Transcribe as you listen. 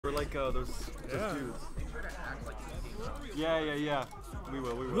we're like those dudes. Yeah. We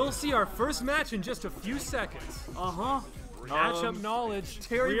will. We'll see our first match in just a few seconds. Matchup knowledge.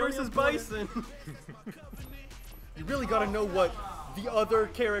 Terry versus Bison. You really gotta know what the other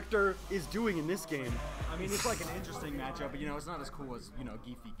character is doing in this game. I mean, it's like an interesting matchup, but you know, it's not as cool as, you know,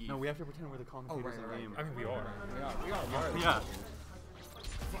 Geefy Geef. No, we have to pretend we're the commentators in the game. I mean, we are. We are. Yeah.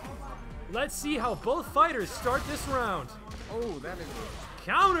 Let's see how both fighters start this round. Oh, that is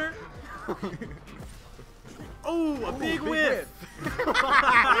Counter. Oh, a big whiff.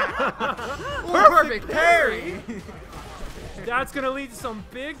 perfect parry. That's gonna lead to some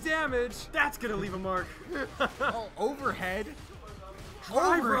big damage. That's gonna leave a mark. Oh, overhead.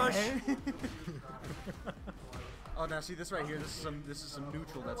 Drive rush. Oh, now see this right here. This is some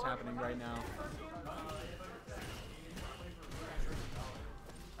neutral that's happening right now.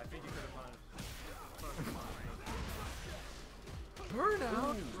 I think you could have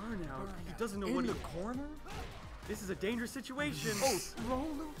Burnout. Burnout. He doesn't know In what the corner. This is a dangerous situation. Oh, roll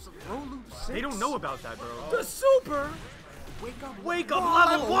loop 6. They don't know about that, bro. The super. Wake up,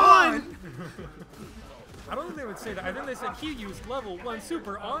 level 1. I don't think they would say that. I think they said he used level 1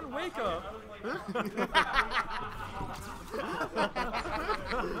 super on Wake Up.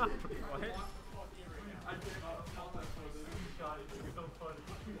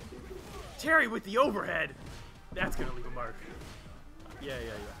 Terry with the overhead. That's gonna leave a mark. Yeah. What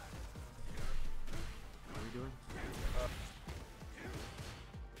are we doing?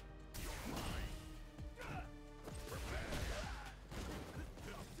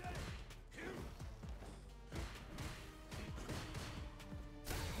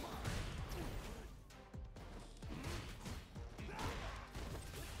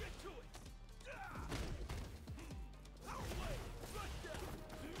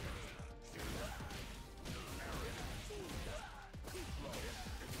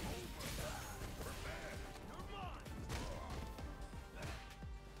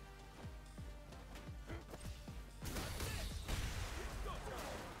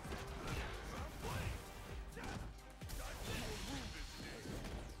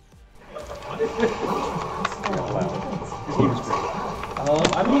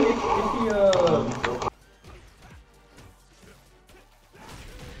 I mean, if he,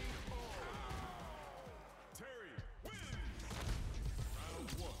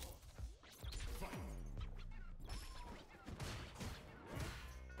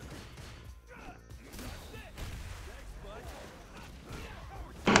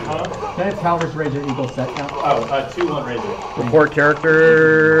 Can I Calver's Razor Eagle set count? Oh, 2-1 Razor. Report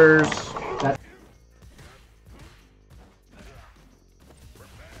characters.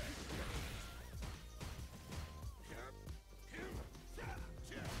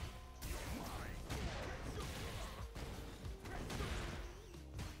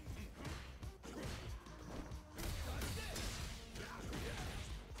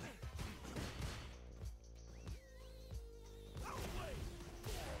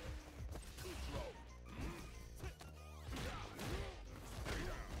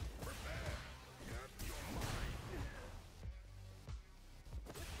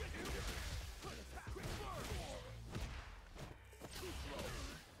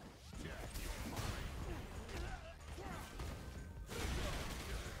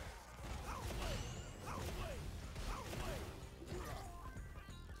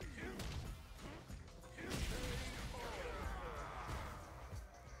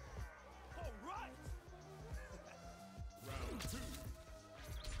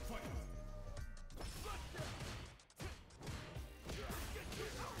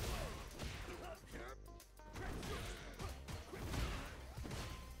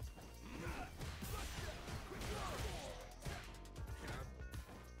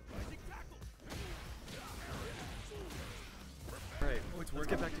 Let's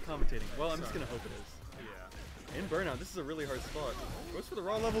get back to commentating. Well, I'm just gonna hope it is. Yeah. In Burnout, this is a really hard spot. Goes for the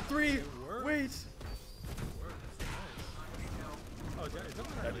raw level 3. Wait. Oh,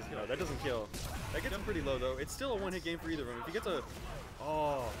 that doesn't kill. That gets him pretty low though. It's still a one-hit game for either of them. If he gets a,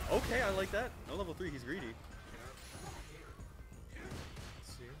 oh, okay, I like that. No level 3, he's greedy.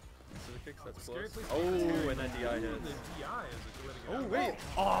 So the kicks, that's close. Oh, and that DI hits. The DI is a good way to get Oh out. wait.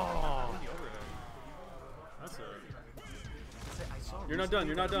 Oh. That's a. You're not done.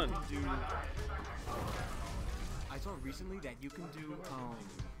 You're not done. I saw recently that you can do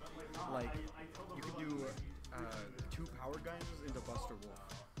like you can do 2 power geysers into Buster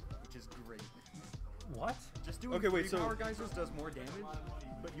Wolf, which is great. What? Just doing Okay, wait, 3 so power geysers does more damage,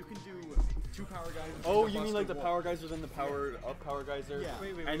 but you can do 2 power geysers. Oh, into you mean Buster like the Wolf. power geyser then the power up power geyser? Yeah.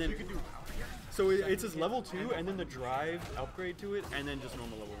 And then you can do power. So it's his level 2, and then the drive upgrade to it, and then just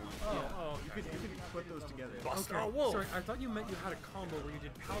normal level 1. Oh, You could put those together. Buster okay. Wolf. Sorry, I thought you meant you had a combo where you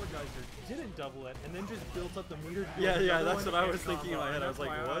did Power Geyser, didn't double it, and then just built up the meter. To do Yeah, yeah, another that's one what I and was thinking in my head. I was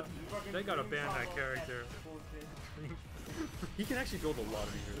like, what? They gotta ban that character. He can actually build a lot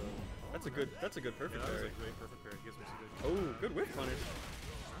of meter though. That's a good perfect That was parry. a great perfect parry. Gives me some good. Oh, good whip punish.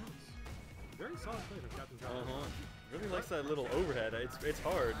 Very solid play from Captain Uh-huh. Really likes that little overhead. It's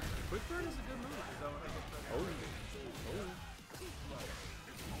hard. Quick burn is a good move. Is that what I get?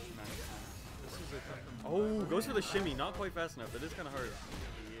 Oh, goes for the shimmy. Not quite fast enough. That is kind of hard.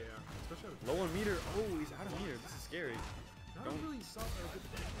 Yeah. Especially with Low on meter. Oh, he's out of meter. This is scary. not really solid. Good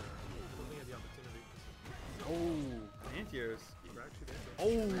looking at the opportunity. Oh, anti-airs. We're actually there.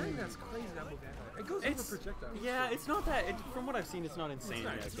 Oh. I think that's crazy. That move. It goes over projectile. Yeah, it's not that. From what I've seen, it's not insane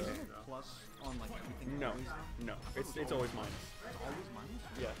not yet. insane. Though. Plus on like everything. No, always- no. It's always minus. Always minus.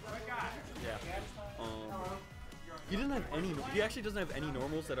 Yeah. Yeah. He doesn't have any. He actually doesn't have any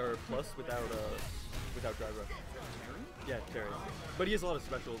normals that are plus without drive rush. Yeah, Terry. But he has a lot of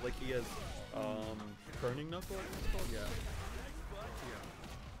specials. Like he has burning knuckle. I think it's called. Yeah.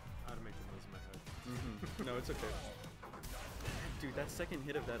 I had to make the noise in my head. No, it's okay. Dude, that second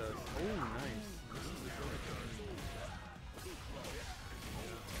hit of that. Oh, nice.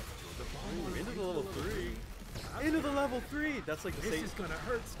 Ooh, into the level 3. Into the level 3. That's like the This Sage. is gonna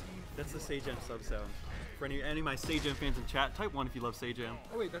hurt, Steve. That's the Sage Jam sub sound. For any of my Sage Jam fans in chat, type 1 if you love Sage Jam.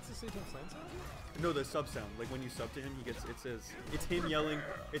 Oh wait, that's the Sage on Slant sound? No, the sub sound. Like when you sub to him, he gets. It says it's him yelling.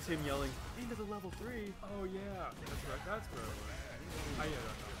 It's him yelling into the level 3. Oh yeah, that's right. That's right.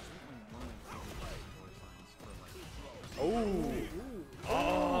 Oh.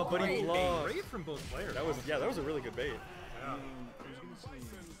 Oh, but he blocked. Great from both players. That was a really good bait. Yeah.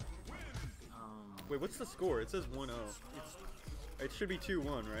 Wait, what's the score? It says 1-0. It should be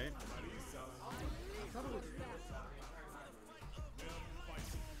 2-1, right?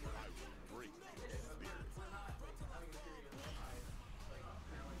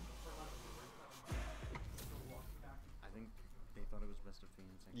 I think they thought it was best of 3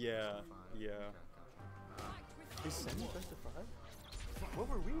 and second. Yeah, best of 5. yeah. Okay, gotcha. Is semi best of 5? What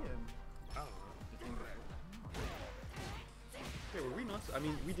were we in? I don't know. The thing before. Okay, were we not? I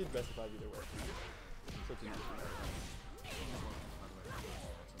mean, we did best of 5 either way. So it's easy.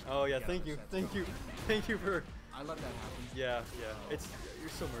 Oh yeah, thank you for. I let that happen. Yeah, yeah. You're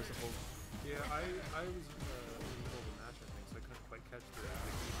so merciful. Yeah, I was in the middle of the match, I think, so I couldn't quite catch the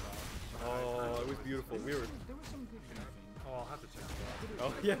beat. Oh, it was beautiful. We were. There was some good beefing. Oh, I'll have to check it out.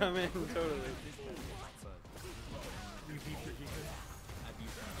 Oh yeah, man, totally. But You beat your defense? I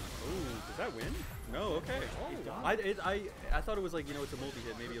beat them. Ooh, does that win? No, okay. Oh, I thought it was like, you know, it's a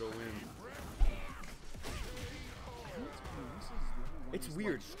multi-hit. Maybe it'll win. It's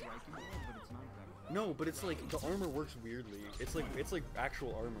weird. Striking well, but it's not that well. No, but it's like the armor works weirdly. It's like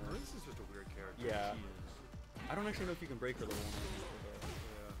actual armor. This is just a weird character. Yeah. She is. I don't actually know if you can break her level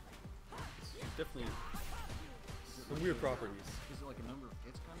 1. It's definitely some weird properties. Is it like a number of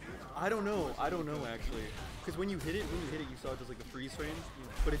hits kind of? I don't know actually, because when you hit it, you saw it does like a freeze frame.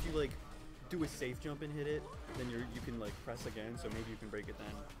 But if you like do a safe jump and hit it, then you can like press again. So maybe you can break it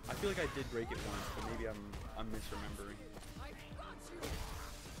then. I feel like I did break it once, but maybe I'm misremembering.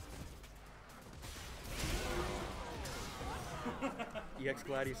 EX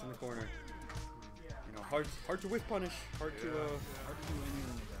Gladius in the corner. You know, hard to whiff punish, hard to Hard to do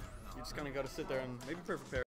anything with that. you just kind of got to sit there and maybe perfect parry.